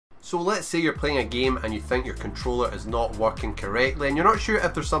So let's say you're playing a game and you think your controller is not working correctly and you're not sure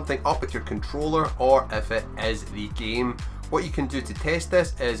if there's something up with your controller or if it is the game. What you can do to test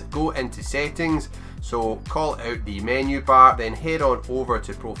this is go into settings, so call out the menu bar, then head on over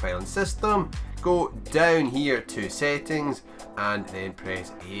to profile and system, go down here to settings and then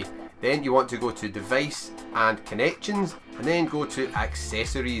press A. Then you want to go to device and connections and then go to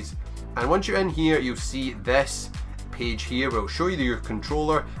accessories. And once you're in here, you'll see this page here where it'll show you your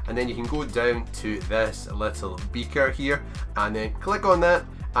controller, and then you can go down to this little beaker here and then click on that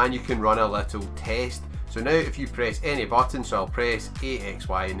and you can run a little test. So now if you press any button, so I'll press A, X,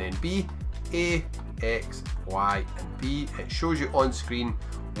 Y and then B, A, X, Y and B, it shows you on screen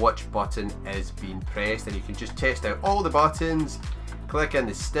which button is being pressed, and you can just test out all the buttons, click in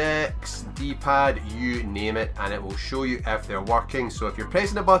the sticks, D-pad, you name it, and it will show you if they're working. So if you're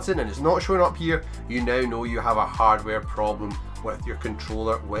pressing a button and it's not showing up here, you now know you have a hardware problem with your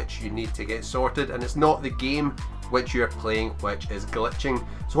controller which you need to get sorted, and it's not the game which you're playing which is glitching.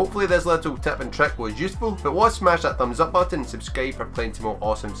 So hopefully this little tip and trick was useful. If it was, smash that thumbs up button and subscribe for plenty more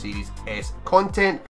awesome Series S content.